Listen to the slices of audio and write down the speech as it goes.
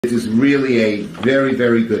This is really a very,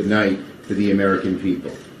 very good night for the American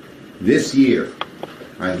people. This year,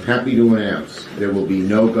 I am happy to announce there will be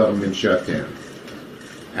no government shutdown.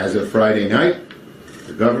 As of Friday night,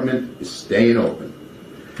 the government is staying open.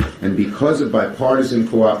 And because of bipartisan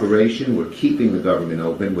cooperation, we're keeping the government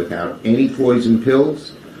open without any poison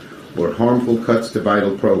pills or harmful cuts to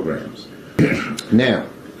vital programs. Now,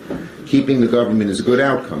 keeping the government is a good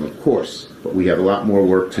outcome, of course, but we have a lot more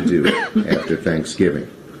work to do after Thanksgiving.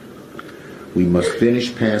 We must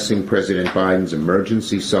finish passing President Biden's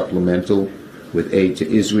emergency supplemental with aid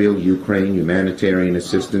to Israel, Ukraine, humanitarian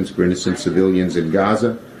assistance for innocent civilians in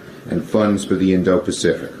Gaza, and funds for the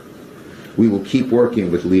Indo-Pacific. We will keep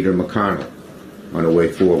working with Leader McConnell on a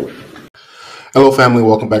way forward. Hello, family.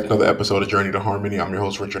 Welcome back to another episode of Journey to Harmony. I'm your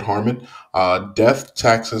host, Richard Harmon. Death,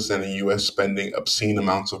 taxes, and the U.S. spending obscene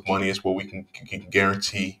amounts of money is what we can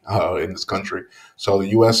guarantee in this country. So the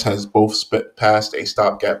U.S. has both passed a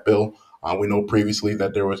stopgap bill. We know previously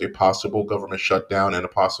that there was a possible government shutdown and a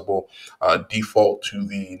possible default to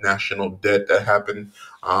the national debt that happened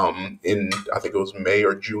in, I think it was May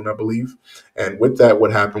or June, I believe. And with that,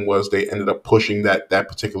 what happened was they ended up pushing that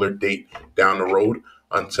particular date down the road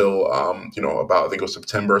until, about, I think it was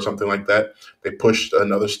September or something like that. They pushed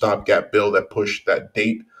another stopgap bill that pushed that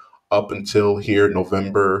date up until here,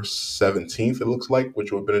 November 17th, it looks like,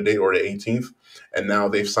 which would have been a date, or the 18th. And now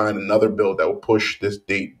they've signed another bill that will push this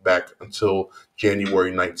date back until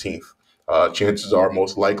January 19th. Chances are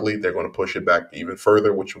most likely they're going to push it back even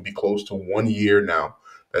further, which will be close to 1 year now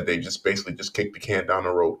that they just basically just kicked the can down the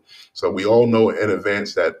road. So we all know in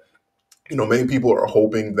advance that many people are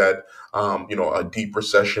hoping that, a deep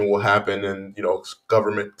recession will happen and,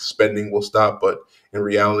 government spending will stop. But in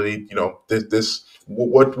reality,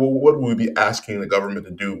 what would we be asking the government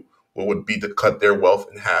to do? What would be to cut their wealth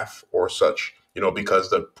in half or such,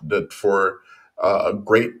 because for a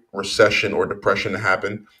great recession or depression to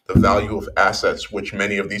happen, the value of assets, which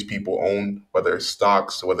many of these people own, whether it's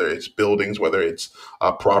stocks, whether it's buildings, whether it's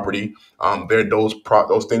property,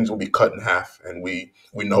 those things will be cut in half. And we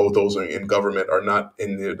know those in government are not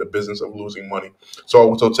in the business of losing money.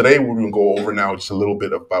 So today we're going to go over now just a little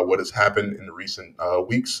bit about what has happened in the recent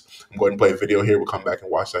weeks. I'm going to play a video here. We'll come back and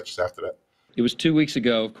watch that just after that. It was 2 weeks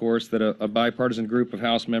ago, of course, that a bipartisan group of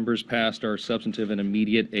House members passed our substantive and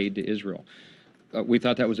immediate aid to Israel. We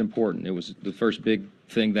thought that was important. It was the first big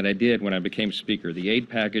thing that I did when I became Speaker. The aid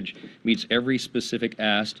package meets every specific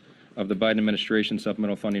ask of the Biden administration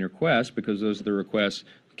supplemental funding request because those are the requests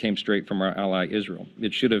that came straight from our ally Israel.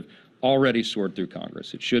 It should have already soared through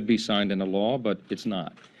Congress. It should be signed into law, but it's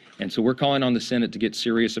not. And so we're calling on the Senate to get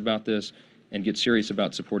serious about this and get serious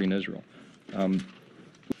about supporting Israel.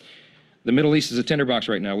 The Middle East is a tinderbox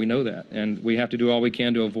right now. We know that. And we have to do all we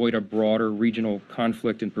can to avoid a broader regional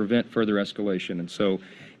conflict and prevent further escalation. And so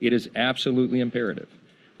it is absolutely imperative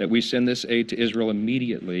that we send this aid to Israel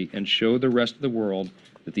immediately and show the rest of the world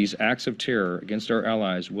that these acts of terror against our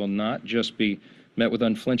allies will not just be met with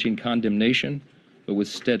unflinching condemnation, but with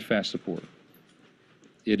steadfast support.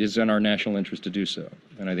 It is in our national interest to do so.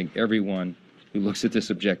 And I think everyone who looks at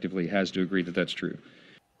this objectively has to agree that that's true.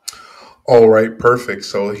 All right, perfect.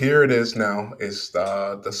 So here it is now. Is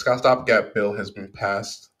the Stopgap Bill has been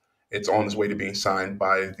passed. It's on its way to being signed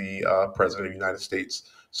by the President of the United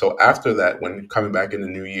States. So after that, when coming back in the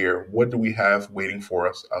new year, what do we have waiting for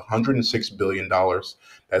us? $106 billion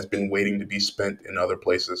that's been waiting to be spent in other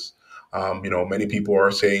places. Many people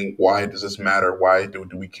are saying, why does this matter? Why do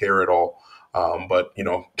we care at all? But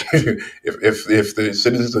if the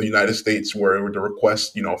citizens of the United States were to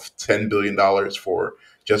request, $10 billion for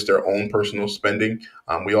just their own personal spending,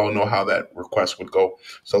 we all know how that request would go.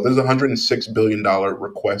 So there's a $106 billion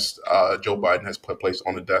request Joe Biden has placed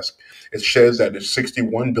on the desk. It says that there's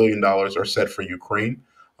 $61 billion are set for Ukraine.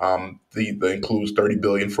 That includes $30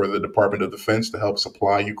 billion for the Department of Defense to help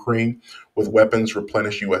supply Ukraine with weapons,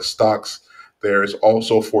 replenish U.S. stocks. There's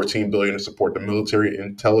also $14 billion to support the military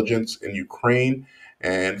intelligence in Ukraine,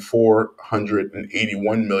 and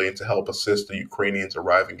 $481 million to help assist the Ukrainians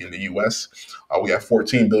arriving in the U.S. We have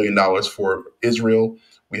 $14 billion for Israel.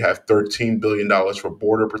 We have $13 billion for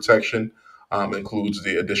border protection. Includes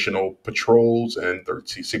the additional patrols and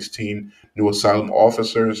 16 new asylum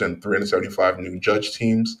officers and 375 new judge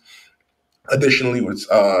teams. Additionally, there's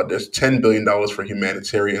 $10 billion for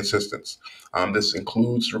humanitarian assistance. This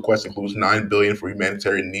request includes $9 billion for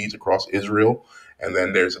humanitarian needs across Israel. And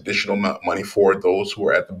then there's additional money for those who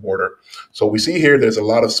are at the border. So we see here there's a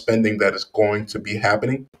lot of spending that is going to be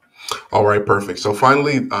happening. All right, perfect. So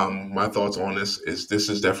finally, my thoughts on this is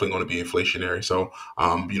definitely going to be inflationary. So,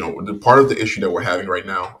 the part of the issue that we're having right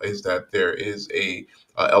now is that there is a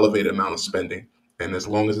elevated amount of spending. And as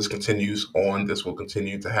long as this continues on, this will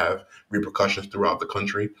continue to have repercussions throughout the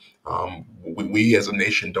country. We as a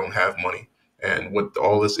nation don't have money. And what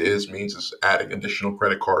all this means is adding additional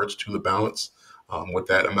credit cards to the balance, with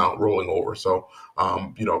that amount rolling over. So,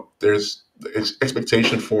 there's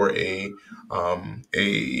expectation for um,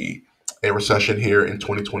 a a recession here in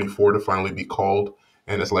 2024 to finally be called,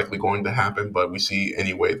 and it's likely going to happen. But we see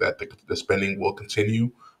anyway that the spending will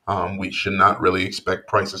continue. We should not really expect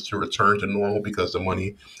prices to return to normal because the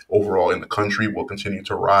money overall in the country will continue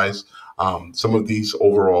to rise. Some of these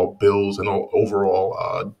overall bills and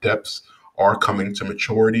overall debts are coming to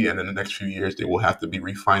maturity, and in the next few years they will have to be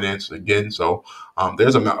refinanced again. So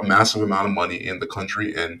there's a massive amount of money in the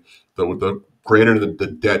country, and the greater the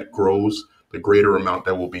debt grows, the greater amount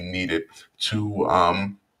that will be needed to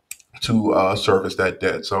service that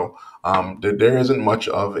debt. So there isn't much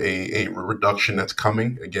of a reduction that's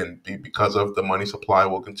coming. Again, because of the money supply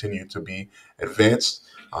will continue to be advanced.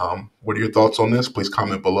 What are your thoughts on this? Please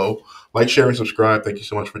comment below. Like, share, and subscribe. Thank you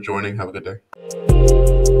so much for joining. Have a good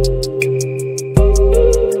day.